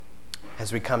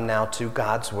As we come now to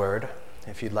God's Word,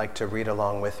 if you'd like to read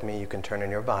along with me, you can turn in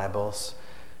your Bibles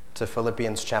to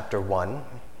Philippians chapter 1. You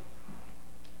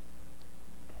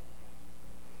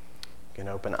can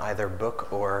open either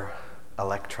book or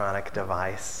electronic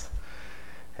device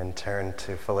and turn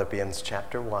to Philippians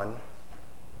chapter 1.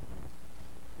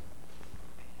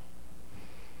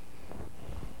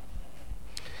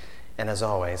 And as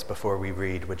always, before we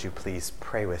read, would you please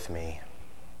pray with me?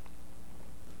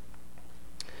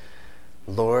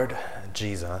 Lord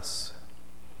Jesus,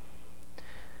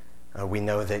 we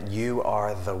know that you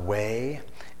are the way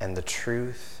and the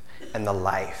truth and the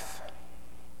life,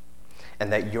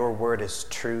 and that your word is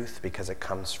truth because it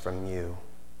comes from you.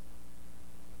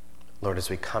 Lord, as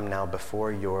we come now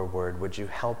before your word, would you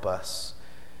help us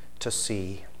to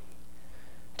see,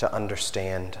 to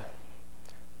understand,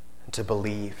 to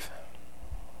believe,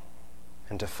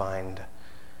 and to find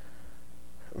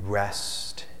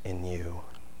rest in you.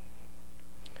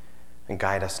 And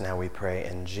guide us now, we pray,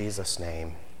 in Jesus'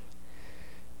 name.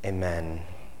 Amen.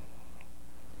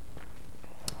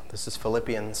 This is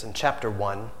Philippians in chapter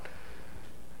 1.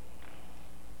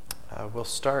 We'll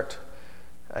start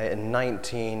in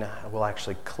 19. We'll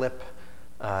actually clip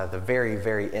the very,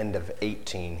 very end of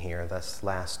 18 here, this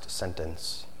last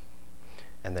sentence,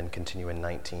 and then continue in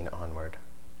 19 onward.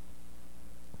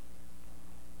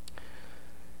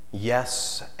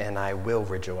 Yes, and I will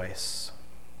rejoice.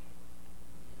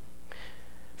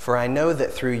 For I know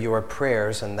that through your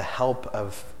prayers and the help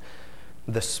of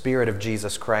the Spirit of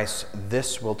Jesus Christ,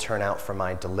 this will turn out for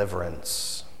my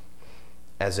deliverance,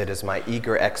 as it is my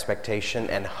eager expectation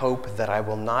and hope that I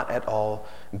will not at all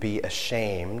be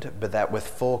ashamed, but that with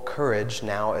full courage,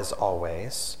 now as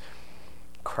always,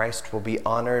 Christ will be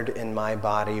honored in my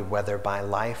body, whether by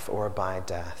life or by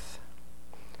death.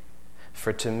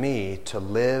 For to me, to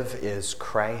live is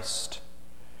Christ,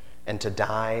 and to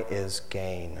die is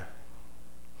gain.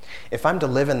 If I'm to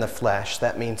live in the flesh,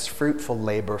 that means fruitful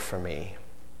labor for me.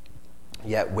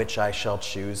 Yet which I shall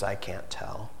choose, I can't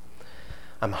tell.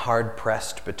 I'm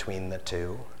hard-pressed between the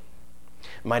two.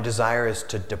 My desire is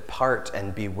to depart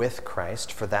and be with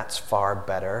Christ, for that's far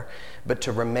better, but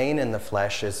to remain in the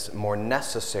flesh is more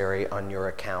necessary on your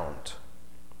account.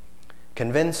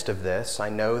 Convinced of this, I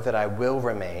know that I will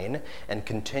remain and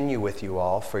continue with you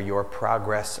all for your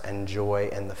progress and joy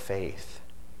in the faith,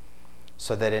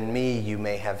 so that in me you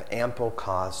may have ample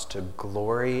cause to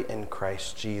glory in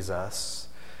Christ Jesus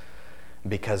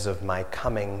because of my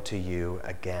coming to you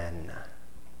again.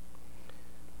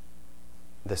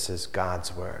 This is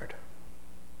God's word.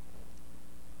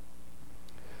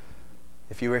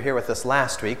 If you were here with us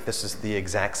last week, this is the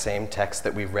exact same text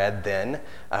that we read then.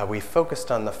 We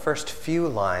focused on the first few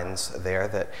lines there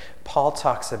that Paul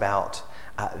talks about,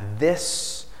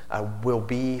 this will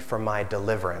be for my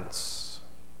deliverance.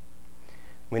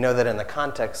 We know that in the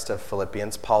context of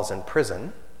Philippians, Paul's in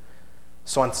prison.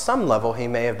 So on some level, he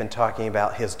may have been talking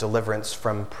about his deliverance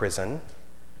from prison.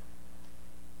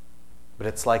 But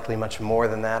it's likely much more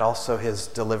than that. Also his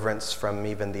deliverance from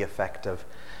even the effect of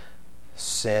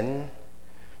sin.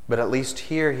 But at least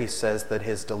here he says that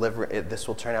this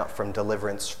will turn out from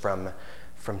deliverance from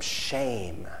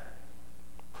shame.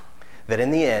 That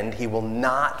in the end, he will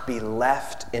not be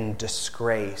left in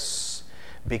disgrace,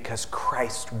 because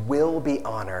Christ will be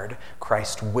honored,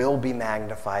 Christ will be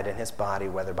magnified in his body,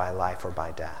 whether by life or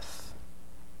by death.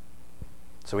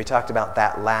 So we talked about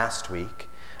that last week.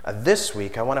 This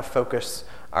week, I want to focus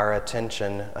our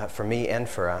attention, for me and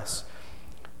for us,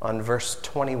 on verse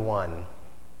 21.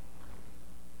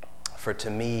 For to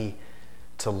me,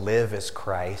 to live is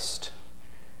Christ,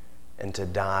 and to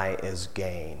die is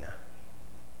gain.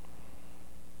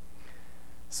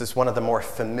 This is one of the more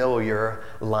familiar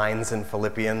lines in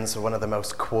Philippians, one of the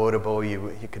most quotable.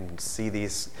 You can see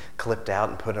these clipped out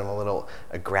and put in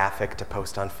a graphic to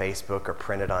post on Facebook or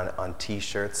printed on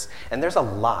T-shirts. And there's a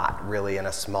lot, really, in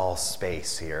a small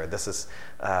space here. This is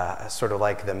sort of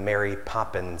like the Mary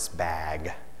Poppins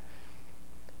bag,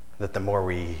 that the more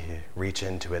we reach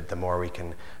into it, the more we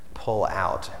can pull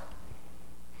out.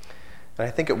 And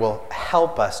I think it will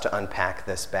help us to unpack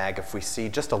this bag if we see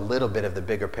just a little bit of the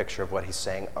bigger picture of what he's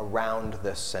saying around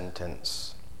this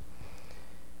sentence.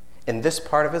 In this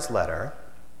part of his letter,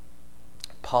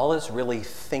 Paul is really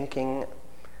thinking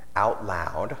out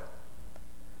loud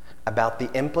about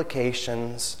the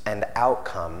implications and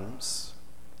outcomes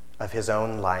of his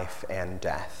own life and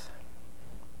death.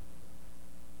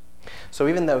 So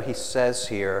even though he says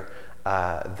here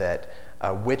that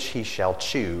which he shall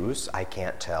choose, I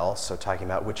can't tell. So talking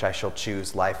about which I shall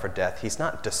choose, life or death, he's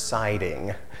not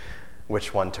deciding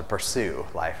which one to pursue,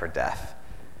 life or death.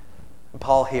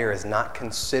 Paul here is not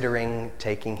considering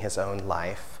taking his own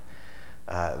life.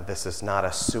 This is not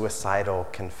a suicidal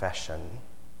confession.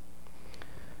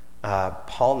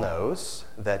 Paul knows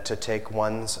that to take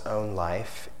one's own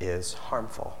life is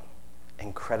harmful,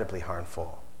 incredibly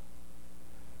harmful.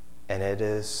 And it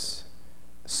is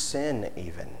sin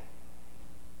even.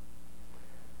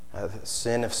 The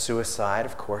sin of suicide,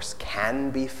 of course,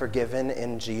 can be forgiven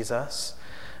in Jesus.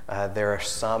 There are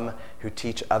some who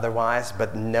teach otherwise,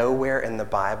 but nowhere in the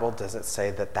Bible does it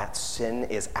say that that sin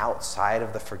is outside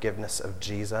of the forgiveness of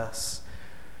Jesus.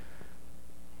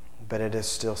 But it is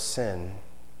still sin.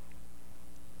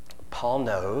 Paul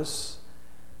knows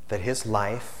that his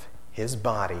life, his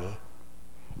body,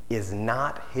 is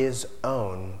not his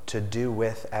own to do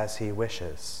with as he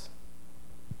wishes.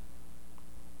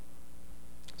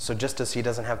 So just as he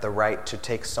doesn't have the right to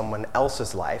take someone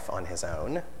else's life on his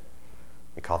own,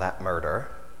 we call that murder,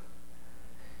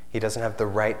 he doesn't have the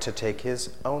right to take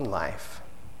his own life.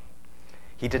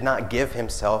 He did not give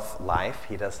himself life.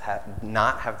 He does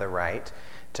not have the right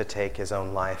to take his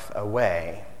own life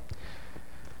away.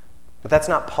 But that's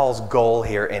not Paul's goal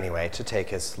here anyway, to take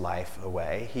his life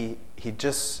away. He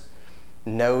just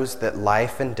knows that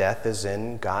life and death is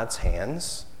in God's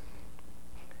hands,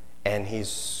 and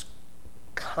he's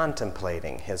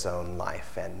contemplating his own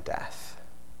life and death.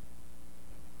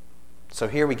 So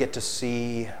here we get to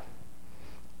see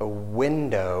a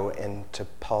window into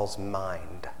Paul's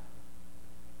mind.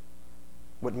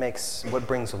 What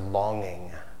brings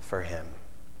longing for him?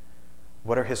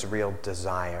 What are his real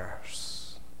desires?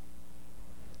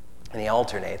 And he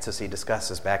alternates as he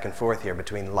discusses back and forth here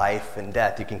between life and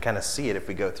death. You can kind of see it if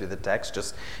we go through the text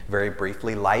just very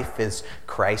briefly. Life is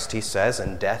Christ, he says,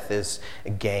 and death is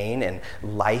gain. And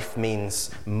life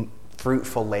means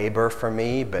fruitful labor for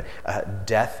me, but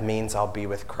death means I'll be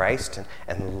with Christ.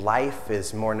 And life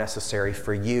is more necessary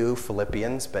for you,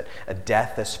 Philippians, but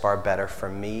death is far better for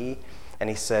me. And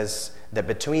he says that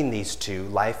between these two,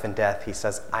 life and death, he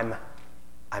says, I'm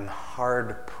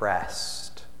hard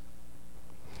pressed.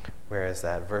 Where is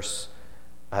that? Verse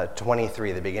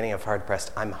 23, the beginning of hard pressed.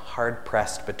 I'm hard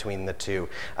pressed between the two.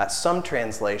 Some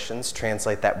translations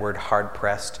translate that word hard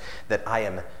pressed that I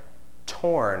am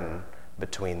torn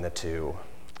between the two.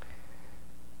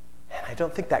 And I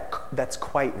don't think that's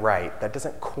quite right. That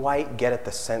doesn't quite get at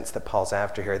the sense that Paul's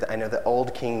after here. I know the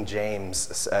Old King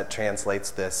James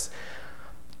translates this,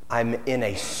 I'm in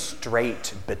a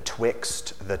strait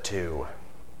betwixt the two.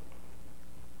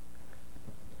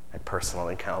 I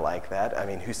personally kind of like that. I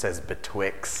mean, who says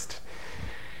betwixt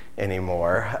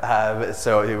anymore?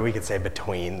 So we could say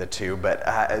between the two,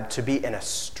 but to be in a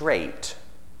strait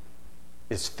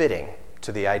is fitting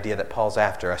to the idea that Paul's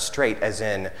after. A strait as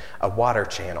in a water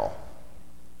channel.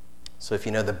 So if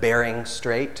you know the Bering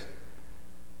Strait,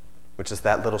 which is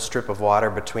that little strip of water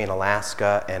between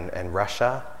Alaska and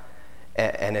Russia,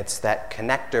 and it's that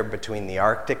connector between the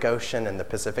Arctic Ocean and the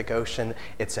Pacific Ocean.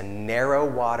 It's a narrow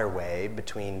waterway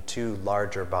between two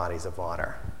larger bodies of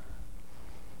water.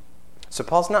 So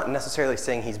Paul's not necessarily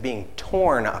saying he's being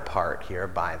torn apart here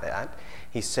by that.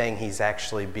 He's saying he's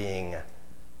actually being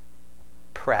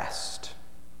pressed,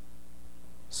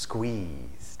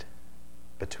 squeezed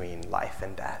between life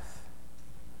and death.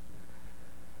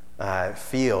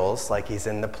 Feels like he's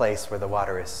in the place where the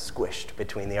water is squished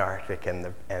between the Arctic and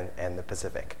the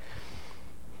Pacific.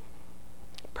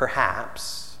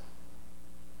 Perhaps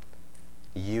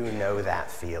you know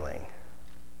that feeling,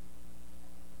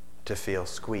 to feel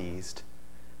squeezed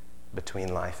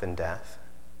between life and death.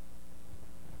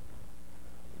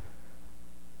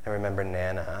 I remember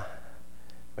Nana,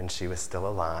 when she was still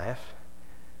alive,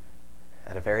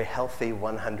 at a very healthy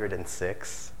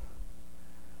 106,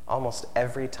 almost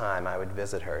every time I would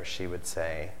visit her, she would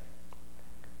say,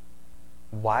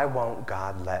 "Why won't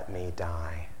God let me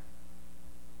die?"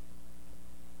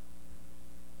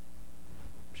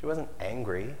 She wasn't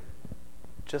angry,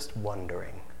 just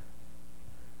wondering.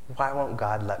 Why won't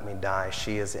God let me die?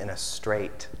 She is in a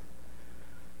strait,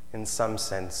 in some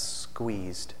sense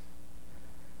squeezed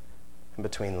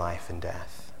between life and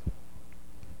death.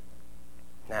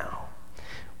 Now,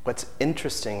 what's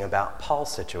interesting about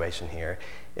Paul's situation here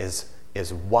is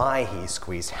why he's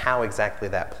squeezed, how exactly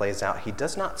that plays out. He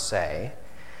does not say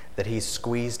that he's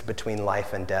squeezed between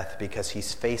life and death because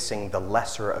he's facing the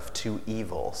lesser of two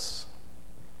evils.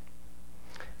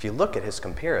 If you look at his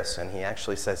comparison, he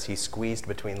actually says he's squeezed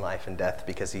between life and death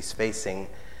because he's facing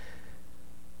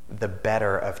the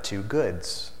better of two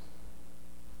goods.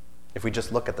 If we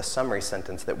just look at the summary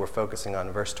sentence that we're focusing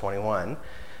on, verse 21,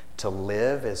 to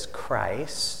live is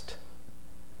Christ,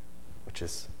 which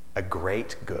is a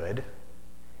great good,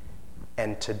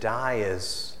 and to die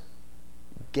is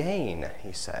gain,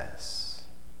 he says.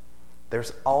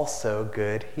 There's also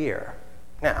good here.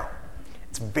 Now,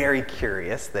 it's very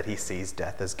curious that he sees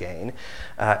death as gain.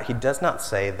 He does not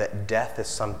say that death is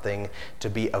something to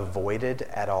be avoided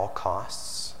at all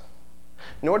costs,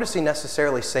 nor does he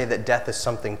necessarily say that death is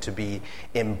something to be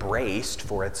embraced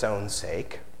for its own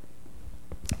sake.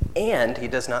 And he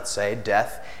does not say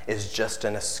death is just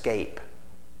an escape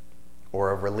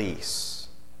or a release.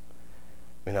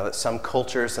 We know that some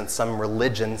cultures and some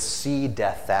religions see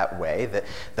death that way, that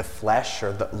the flesh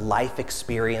or the life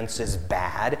experience is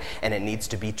bad and it needs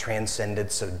to be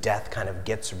transcended, so death kind of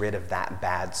gets rid of that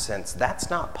bad sense.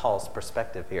 That's not Paul's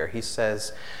perspective here. He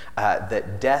says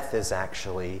that death is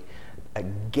actually a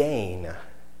gain.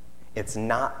 It's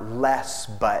not less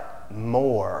but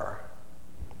more.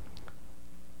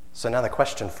 So now the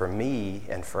question for me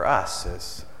and for us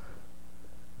is,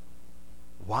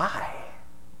 why?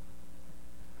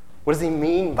 What does he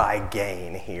mean by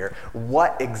gain here?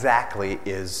 What exactly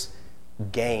is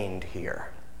gained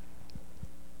here?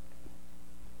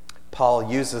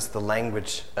 Paul uses the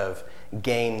language of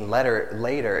gain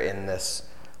later in this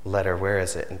letter. Where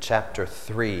is it? In chapter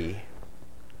 3.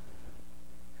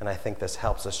 And I think this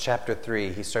helps us. Chapter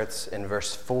 3, he starts in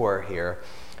verse 4 here.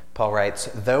 Paul writes,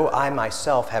 "Though I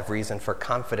myself have reason for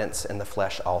confidence in the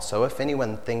flesh also, if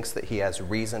anyone thinks that he has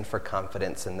reason for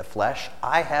confidence in the flesh,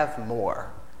 I have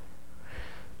more.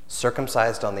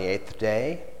 Circumcised on the 8th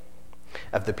day,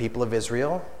 of the people of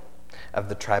Israel, of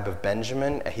the tribe of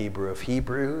Benjamin, a Hebrew of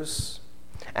Hebrews,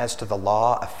 as to the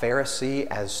law, a Pharisee,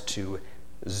 as to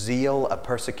zeal, a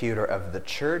persecutor of the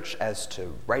church, as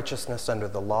to righteousness under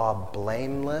the law,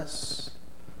 blameless."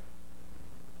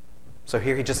 So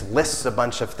here he just lists a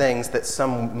bunch of things that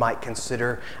some might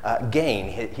consider gain.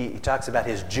 He talks about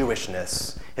his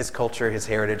Jewishness, his culture, his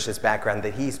heritage, his background,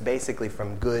 that he's basically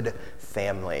from good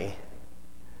family.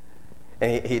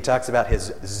 And he talks about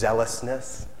his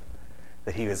zealousness,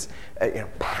 that he was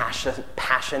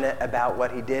passionate about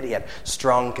what he did. He had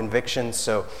strong convictions,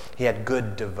 so he had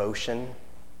good devotion.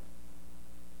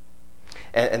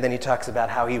 And then he talks about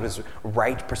how he was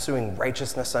pursuing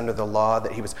righteousness under the law,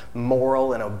 that he was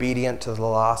moral and obedient to the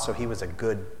law, so he was a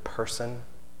good person.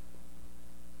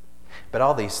 But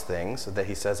all these things that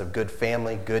he says of good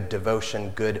family, good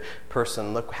devotion, good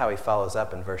person, look how he follows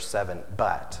up in verse 7.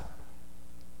 "But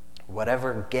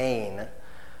whatever gain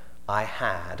I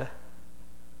had,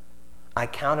 I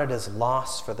counted as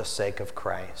loss for the sake of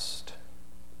Christ.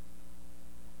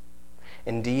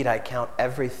 Indeed, I count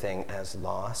everything as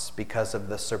loss because of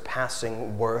the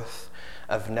surpassing worth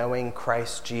of knowing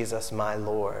Christ Jesus my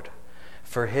Lord.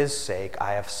 For his sake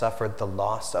I have suffered the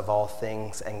loss of all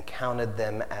things and counted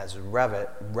them as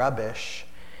rubbish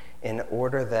in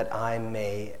order that I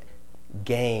may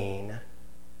gain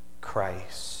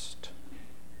Christ."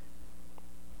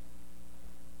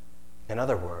 In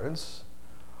other words,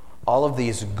 all of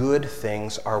these good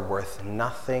things are worth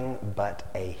nothing but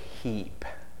a heap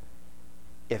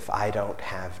if I don't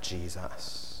have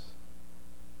Jesus.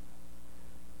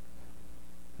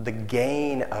 The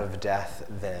gain of death,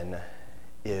 then,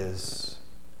 is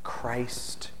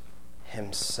Christ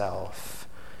himself.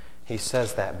 He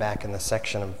says that back in the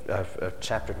section of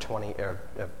chapter 20, or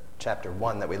of chapter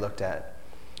 1 that we looked at.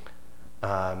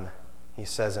 He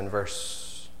says in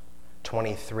verse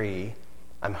 23,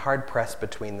 "I'm hard-pressed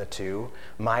between the two.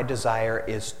 My desire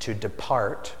is to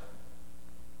depart."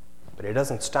 But he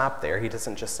doesn't stop there. He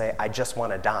doesn't just say, "I just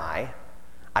want to die.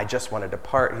 I just want to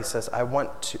depart." He says,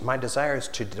 my desire is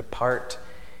to depart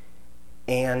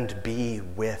and be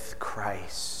with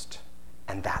Christ.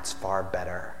 And that's far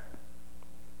better.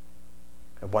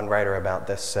 One writer about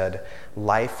this said,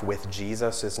 "Life with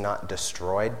Jesus is not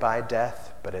destroyed by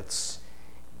death, but it's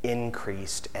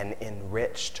increased and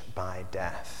enriched by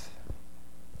death."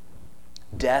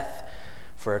 Death,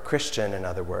 for a Christian, in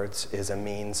other words, is a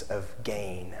means of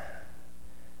gain.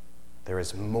 There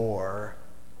is more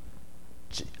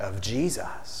of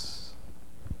Jesus.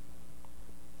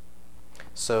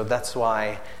 So that's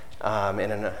why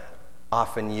in an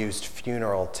often used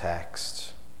funeral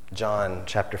text, John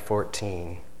chapter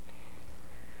 14,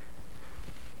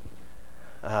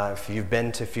 if you've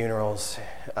been to funerals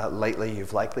lately,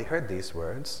 you've likely heard these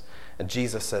words. And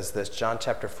Jesus says this, John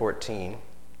chapter 14,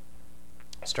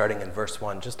 starting in verse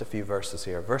 1, just a few verses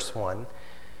here. Verse 1,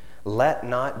 "Let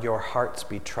not your hearts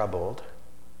be troubled.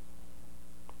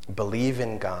 Believe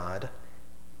in God.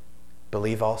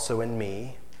 Believe also in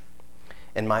me.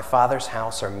 In my Father's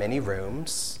house are many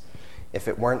rooms. If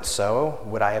it weren't so,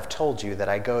 would I have told you that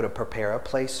I go to prepare a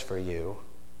place for you?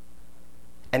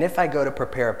 And if I go to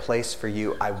prepare a place for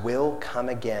you, I will come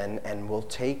again and will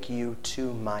take you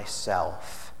to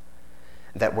myself,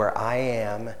 that where I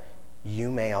am,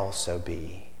 you may also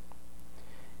be.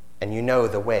 And you know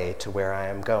the way to where I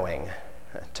am going."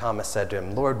 Thomas said to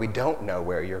him, "Lord, we don't know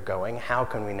where you're going. How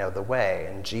can we know the way?"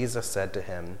 And Jesus said to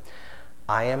him,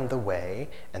 "I am the way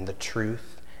and the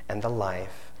truth and the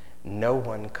life. No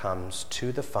one comes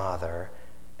to the Father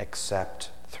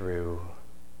except through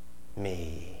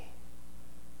me."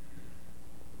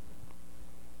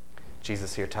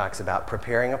 Jesus here talks about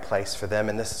preparing a place for them,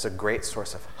 and this is a great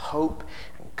source of hope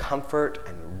and comfort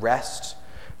and rest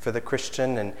for the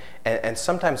Christian. And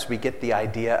sometimes we get the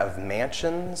idea of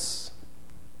mansions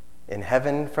in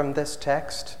heaven from this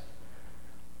text.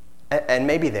 And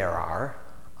maybe there are.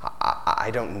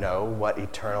 I don't know what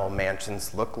eternal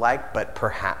mansions look like, but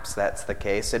perhaps that's the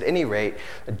case. At any rate,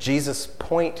 Jesus'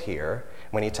 point here,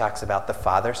 when he talks about the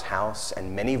Father's house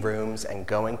and many rooms and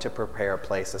going to prepare a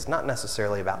place, is not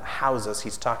necessarily about houses.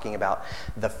 He's talking about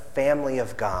the family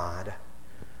of God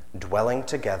dwelling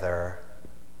together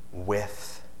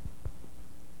with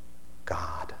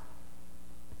God.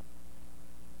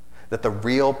 That the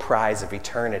real prize of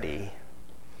eternity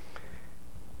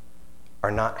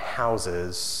are not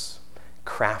houses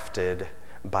crafted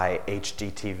by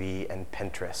HGTV and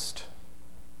Pinterest.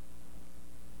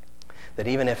 That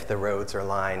even if the roads are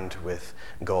lined with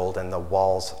gold and the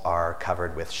walls are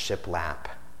covered with shiplap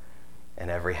and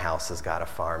every house has got a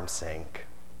farm sink,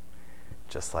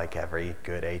 just like every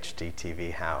good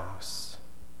HGTV house,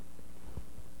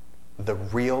 the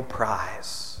real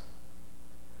prize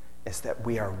is that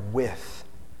we are with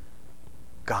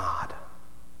God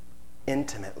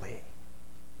intimately,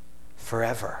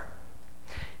 forever.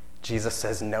 Jesus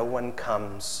says, "No one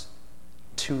comes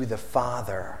to the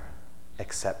Father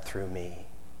except through me."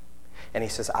 And he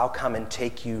says, "I'll come and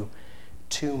take you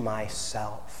to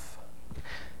myself."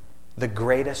 The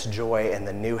greatest joy in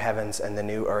the new heavens and the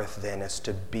new earth then is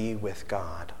to be with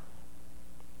God.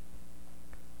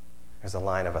 There's a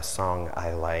line of a song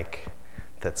I like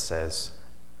that says,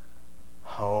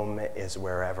 "Home is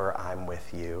wherever I'm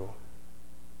with you."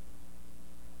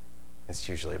 It's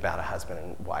usually about a husband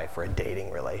and wife or a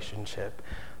dating relationship.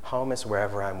 Home is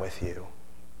wherever I'm with you.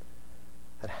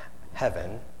 That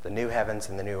heaven, the new heavens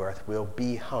and the new earth, will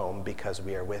be home because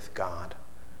we are with God.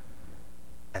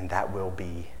 And that will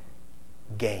be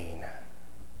gain.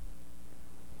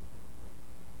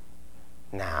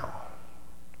 Now,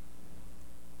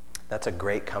 that's a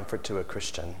great comfort to a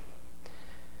Christian.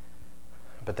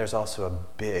 But there's also a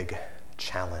big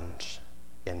challenge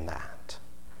in that.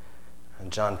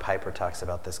 And John Piper talks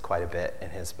about this quite a bit in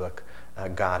his book,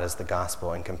 God as the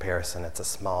Gospel. In comparison, it's a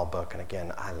small book. And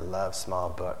again, I love small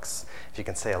books. If you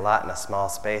can say a lot in a small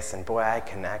space, and boy, I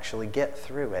can actually get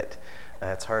through it.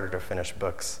 It's harder to finish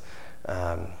books.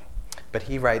 But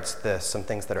he writes some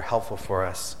things that are helpful for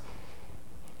us.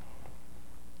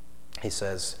 He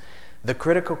says, "The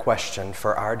critical question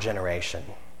for our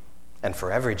generation and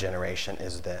for every generation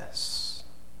is this: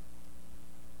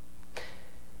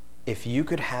 if you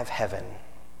could have heaven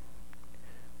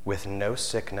with no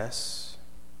sickness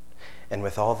and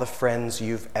with all the friends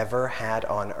you've ever had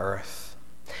on earth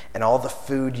and all the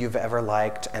food you've ever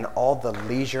liked and all the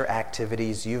leisure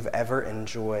activities you've ever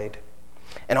enjoyed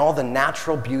and all the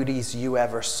natural beauties you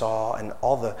ever saw and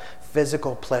all the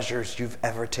physical pleasures you've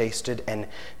ever tasted and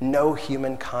no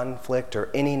human conflict or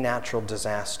any natural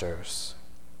disasters,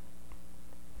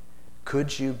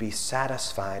 could you be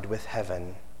satisfied with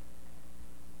heaven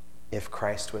if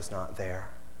Christ was not there?"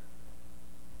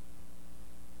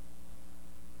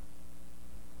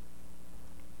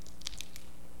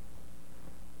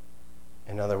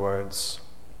 In other words,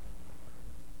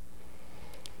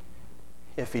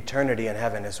 if eternity in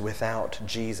heaven is without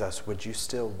Jesus, would you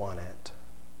still want it?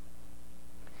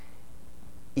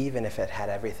 Even if it had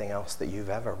everything else that you've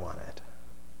ever wanted?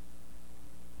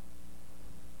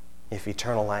 If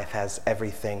eternal life has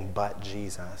everything but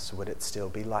Jesus, would it still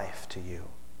be life to you?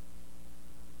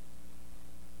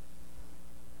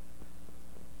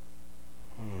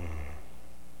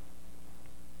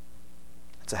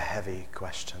 It's a heavy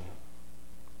question.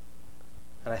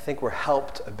 And I think we're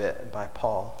helped a bit by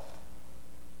Paul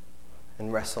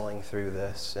in wrestling through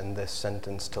this in this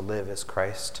sentence, to live as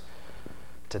Christ,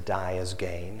 to die as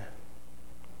gain.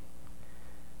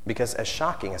 Because as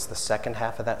shocking as the second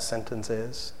half of that sentence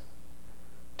is,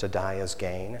 to die as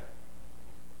gain,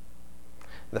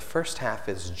 the first half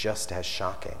is just as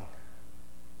shocking.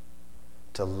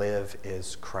 To live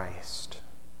is Christ.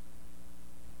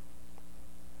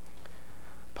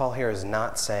 Paul here is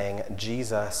not saying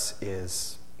Jesus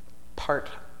is part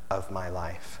of my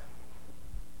life.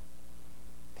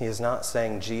 He is not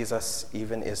saying Jesus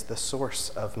even is the source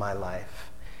of my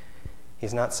life.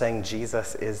 He's not saying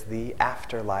Jesus is the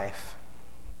afterlife.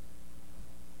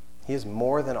 He is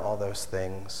more than all those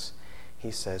things.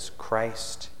 He says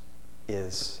Christ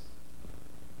is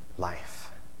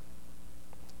life.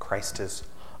 Christ is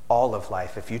all of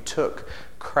life. If you took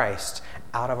Christ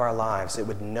out of our lives, it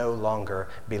would no longer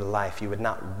be life. You would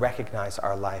not recognize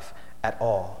our life at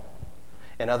all.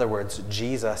 In other words,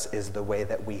 Jesus is the way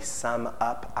that we sum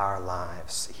up our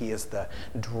lives. He is the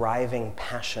driving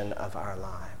passion of our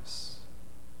lives.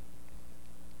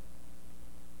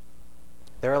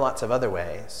 There are lots of other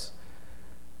ways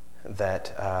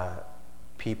that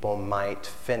people might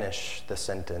finish the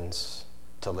sentence,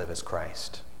 to live as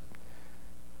Christ.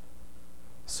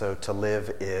 So to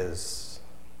live is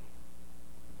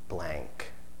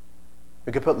blank.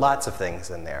 We could put lots of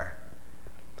things in there.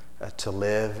 To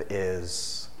live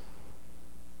is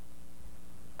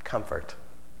comfort.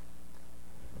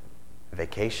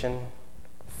 Vacation,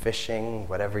 fishing,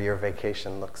 whatever your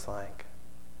vacation looks like.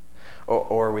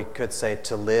 Or we could say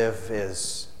to live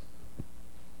is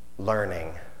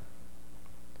learning,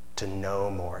 to know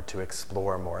more, to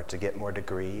explore more, to get more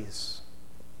degrees.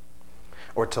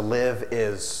 Or to live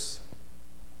is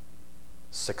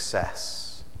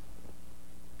success,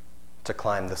 to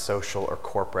climb the social or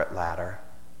corporate ladder.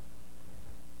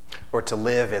 Or to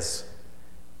live is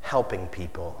helping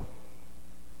people,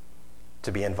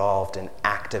 to be involved in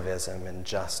activism and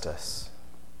justice.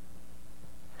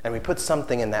 And we put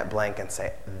something in that blank and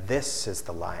say, this is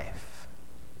the life.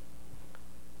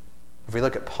 If we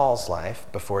look at Paul's life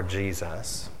before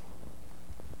Jesus,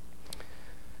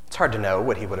 it's hard to know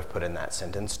what he would have put in that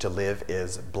sentence. To live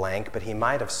is blank, but he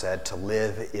might have said to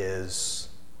live is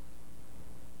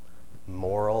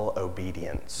moral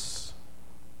obedience,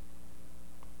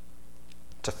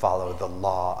 to follow the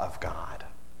law of God.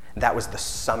 That was the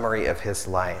summary of his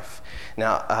life.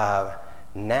 Now,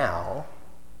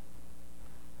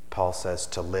 Paul says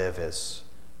to live is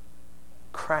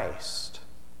Christ.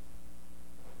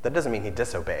 That doesn't mean he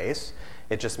disobeys.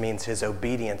 It just means his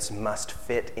obedience must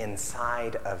fit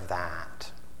inside of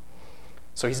that.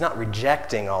 So he's not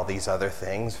rejecting all these other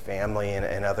things, family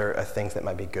and other things that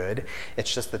might be good.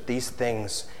 It's just that these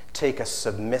things take a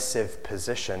submissive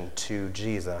position to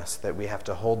Jesus, that we have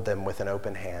to hold them with an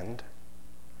open hand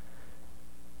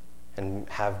and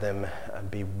have them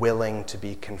be willing to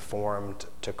be conformed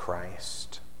to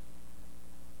Christ.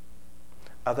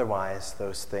 Otherwise,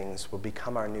 those things will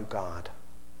become our new God.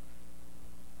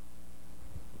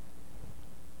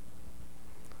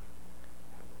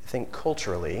 I think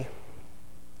culturally,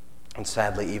 and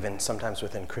sadly even sometimes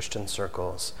within Christian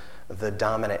circles, the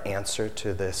dominant answer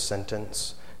to this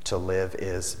sentence, to live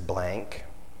is blank.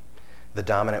 The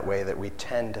dominant way that we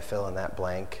tend to fill in that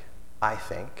blank, I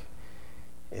think,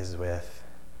 is with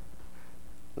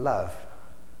love.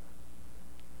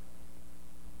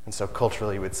 And so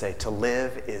culturally we would say to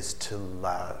live is to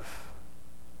love.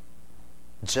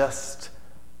 Just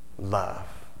love.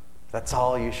 That's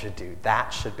all you should do.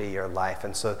 That should be your life.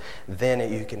 And so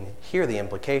then you can hear the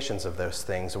implications of those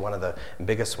things. One of the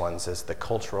biggest ones is the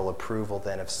cultural approval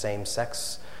then of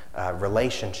same-sex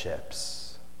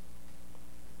relationships.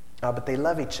 But they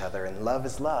love each other, and love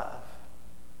is love.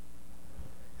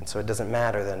 And so it doesn't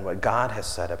matter then what God has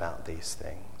said about these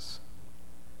things.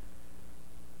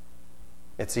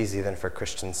 It's easy then for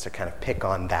Christians to kind of pick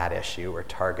on that issue or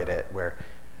target it, where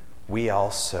we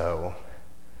also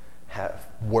have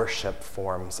worship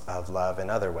forms of love in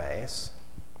other ways.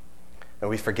 And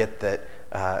we forget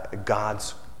that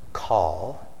God's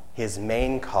call, his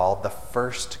main call, the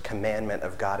first commandment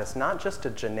of God, is not just a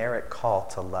generic call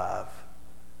to love.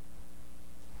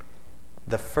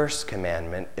 The first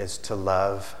commandment is to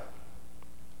love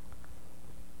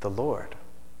the Lord.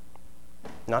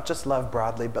 Not just love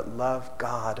broadly, but love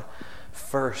God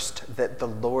first, that the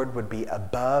Lord would be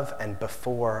above and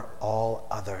before all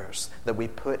others, that we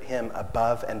put him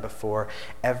above and before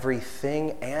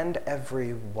everything and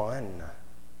everyone,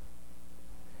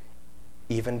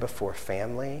 even before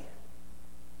family,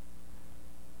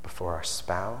 before our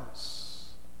spouse,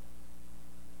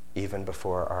 even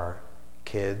before our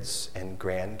kids and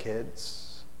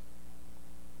grandkids.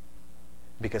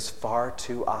 Because far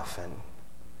too often,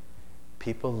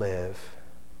 people live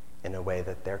in a way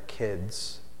that their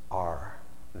kids are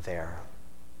their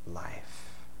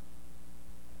life.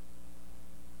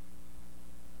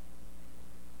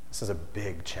 This is a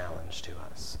big challenge to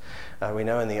us. We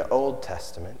know in the Old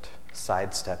Testament,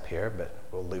 sidestep here, but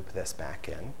we'll loop this back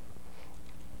in.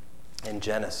 In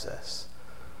Genesis,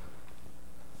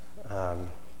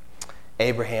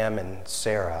 Abraham and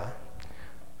Sarah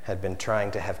had been trying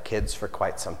to have kids for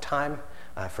quite some time,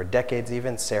 for decades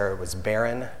even. Sarah was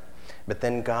barren. But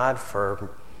then God,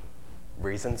 for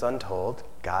reasons untold,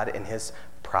 God in his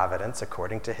providence,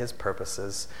 according to his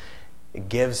purposes,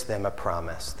 gives them a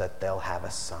promise that they'll have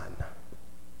a son.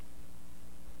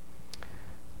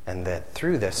 And that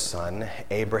through this son,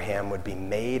 Abraham would be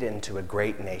made into a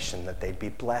great nation, that they'd be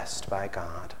blessed by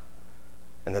God,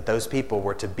 and that those people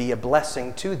were to be a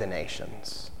blessing to the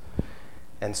nations.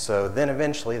 And so then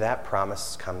eventually that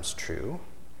promise comes true,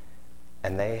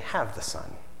 and they have the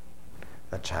son.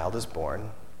 The child is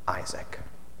born, Isaac.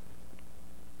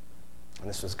 And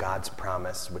this was God's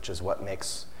promise, which is what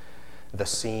makes the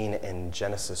scene in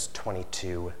Genesis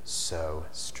 22 so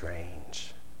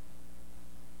strange.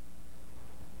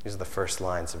 These are the first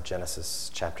lines of Genesis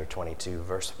chapter 22,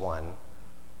 verse 1.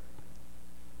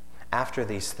 After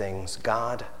these things,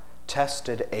 God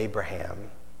tested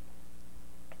Abraham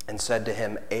and said to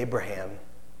him, Abraham.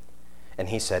 And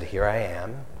he said, Here I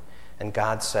am. And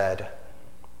God said,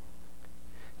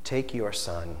 Take your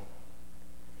son,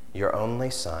 your only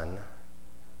son,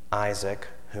 Isaac,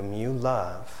 whom you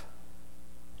love,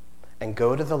 and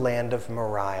go to the land of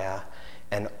Moriah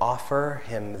and offer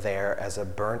him there as a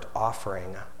burnt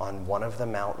offering on one of the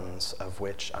mountains of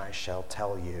which I shall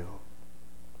tell you.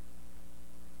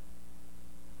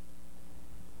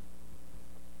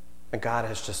 And God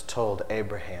has just told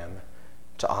Abraham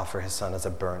to offer his son as a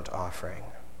burnt offering.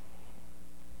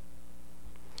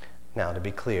 Now, to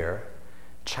be clear,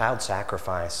 child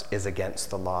sacrifice is against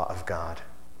the law of God.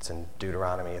 It's in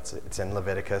Deuteronomy, it's in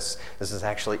Leviticus. This is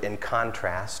actually in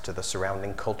contrast to the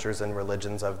surrounding cultures and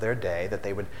religions of their day, that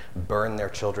they would burn their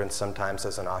children sometimes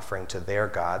as an offering to their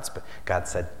gods. But God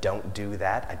said, don't do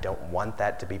that. I don't want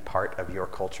that to be part of your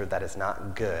culture. That is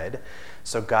not good.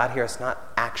 So God here is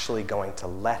not actually going to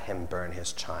let him burn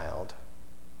his child.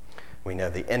 We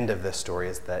know the end of this story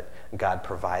is that God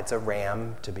provides a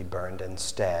ram to be burned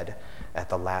instead at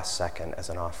the last second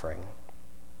as an offering.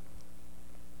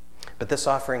 But this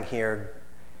offering here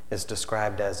is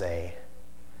described as a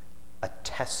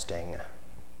testing.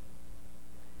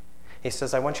 He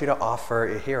says, I want you to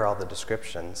offer, here are all the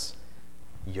descriptions,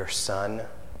 your son,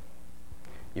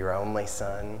 your only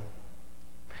son,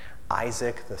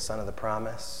 Isaac, the son of the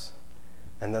promise,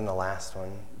 and then the last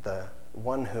one, the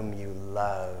one whom you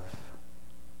love.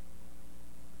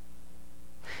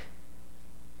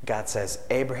 God says,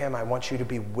 Abraham, I want you to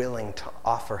be willing to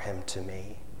offer him to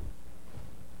me.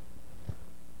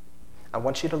 I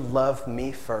want you to love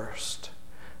me first,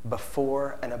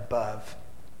 before and above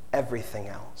everything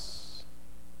else,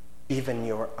 even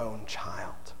your own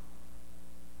child.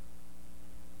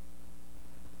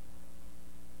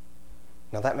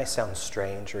 Now that may sound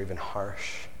strange or even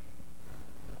harsh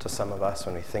to some of us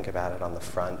when we think about it on the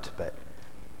front, but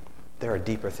there are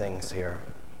deeper things here.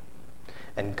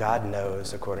 And God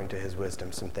knows, according to his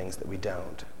wisdom, some things that we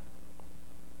don't.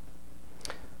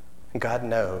 God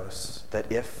knows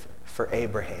that if for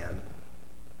Abraham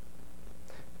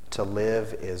to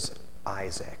live is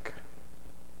Isaac,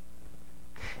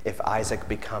 if Isaac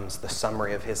becomes the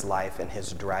summary of his life and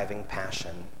his driving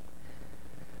passion,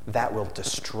 that will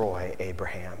destroy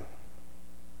Abraham.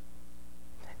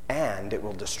 And it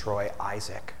will destroy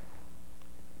Isaac.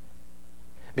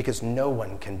 Because no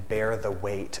one can bear the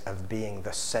weight of being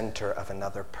the center of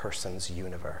another person's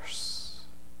universe.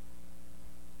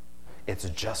 It's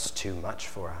just too much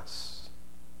for us.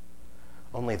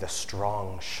 Only the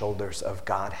strong shoulders of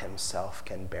God himself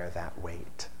can bear that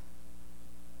weight.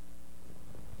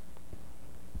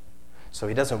 So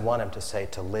he doesn't want him to say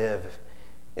to live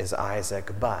is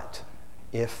Isaac, but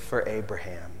if for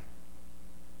Abraham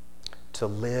to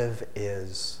live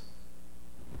is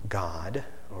God,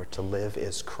 or to live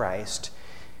is Christ,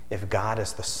 if God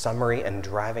is the summary and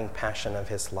driving passion of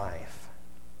his life,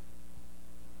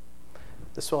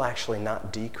 this will actually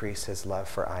not decrease his love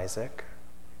for Isaac,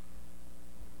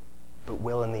 but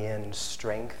will in the end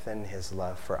strengthen his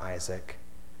love for Isaac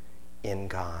in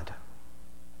God.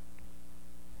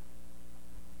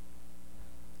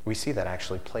 We see that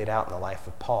actually played out in the life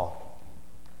of Paul.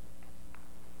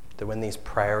 That when these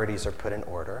priorities are put in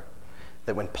order,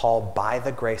 that when Paul, by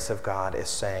the grace of God, is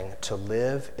saying to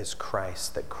live is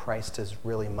Christ, that Christ is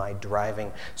really my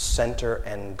driving center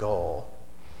and goal,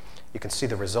 you can see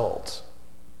the result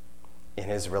in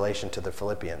his relation to the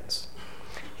Philippians.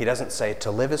 He doesn't say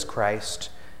to live is Christ,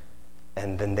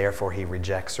 and then therefore he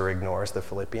rejects or ignores the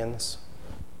Philippians.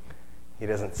 He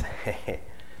doesn't say,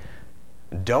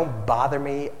 don't bother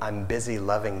me, I'm busy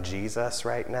loving Jesus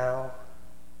right now.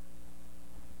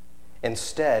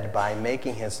 Instead, by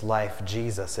making his life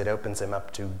Jesus, it opens him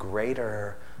up to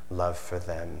greater love for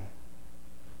them.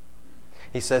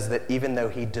 He says that even though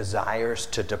he desires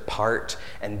to depart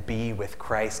and be with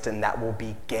Christ, and that will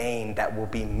be gain, that will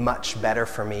be much better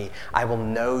for me, I will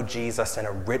know Jesus in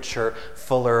a richer,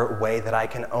 fuller way that I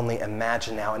can only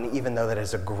imagine now. And even though that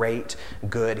is a great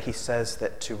good, he says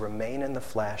that to remain in the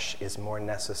flesh is more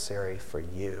necessary for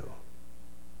you.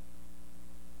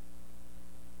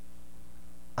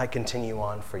 I continue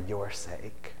on for your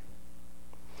sake,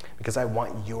 because I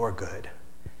want your good.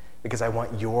 Because I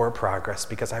want your progress,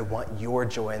 because I want your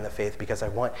joy in the faith, because I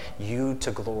want you to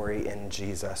glory in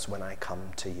Jesus when I come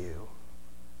to you.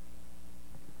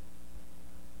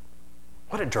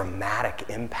 What a dramatic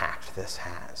impact this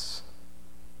has.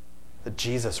 That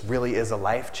Jesus really is a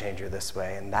life changer this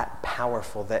way, and that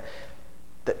powerful, that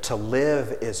to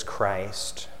live is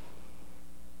Christ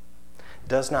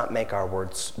does not make our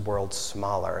world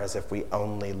smaller as if we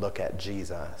only look at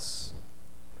Jesus.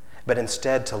 But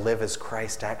instead, to live as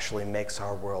Christ actually makes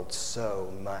our world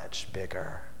so much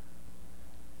bigger.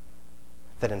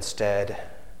 That instead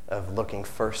of looking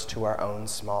first to our own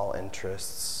small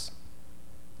interests,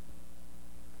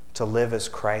 to live as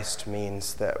Christ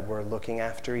means that we're looking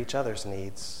after each other's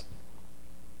needs.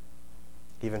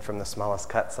 Even from the smallest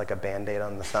cuts, like a Band-Aid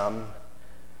on the thumb,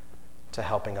 to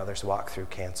helping others walk through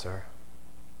cancer.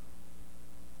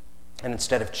 And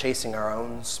instead of chasing our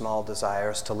own small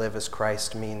desires, to live as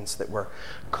Christ means that we're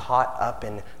caught up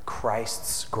in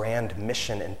Christ's grand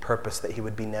mission and purpose, that he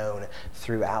would be known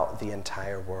throughout the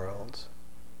entire world.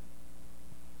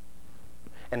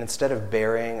 And instead of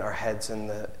burying our heads in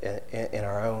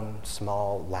our own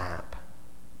small lap,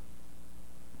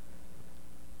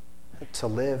 to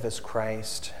live as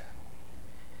Christ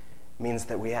means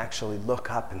that we actually look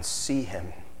up and see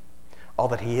him. All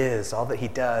that he is, all that he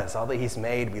does, all that he's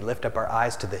made, we lift up our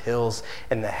eyes to the hills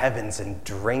and the heavens and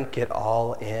drink it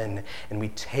all in. And we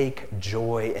take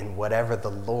joy in whatever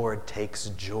the Lord takes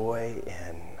joy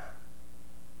in.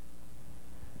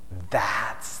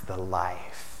 That's the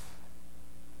life.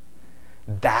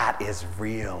 That is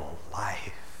real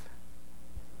life.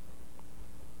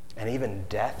 And even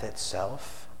death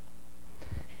itself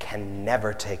can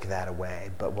never take that away,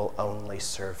 but will only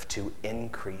serve to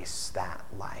increase that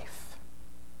life.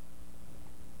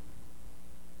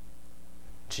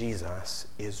 Jesus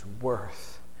is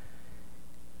worth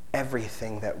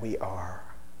everything that we are.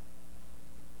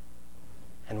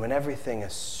 And when everything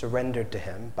is surrendered to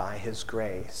him by his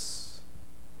grace,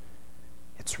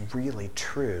 it's really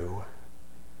true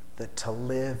that to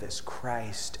live is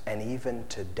Christ, and even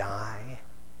to die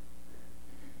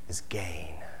is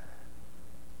gain.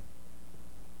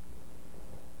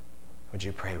 Would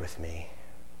you pray with me?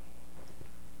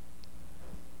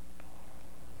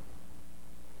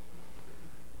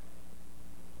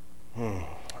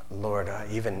 Lord,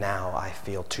 even now I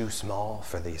feel too small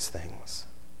for these things.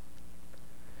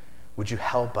 Would you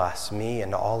help us, me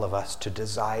and all of us, to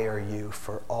desire you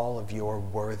for all of your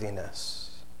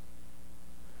worthiness?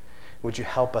 Would you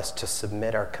help us to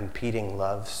submit our competing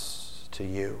loves to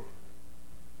you,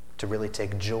 to really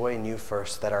take joy in you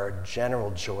first, that our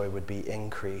general joy would be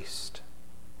increased.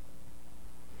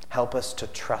 Help us to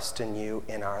trust in you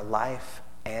in our life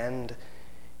and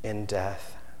in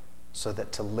death, so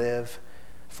that to live,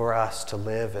 for us to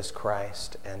live as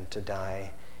Christ and to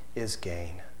die is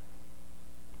gain.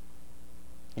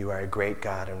 You are a great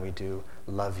God, and we do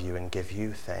love you and give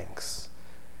you thanks.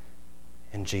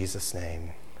 In Jesus'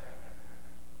 name,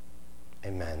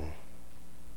 amen.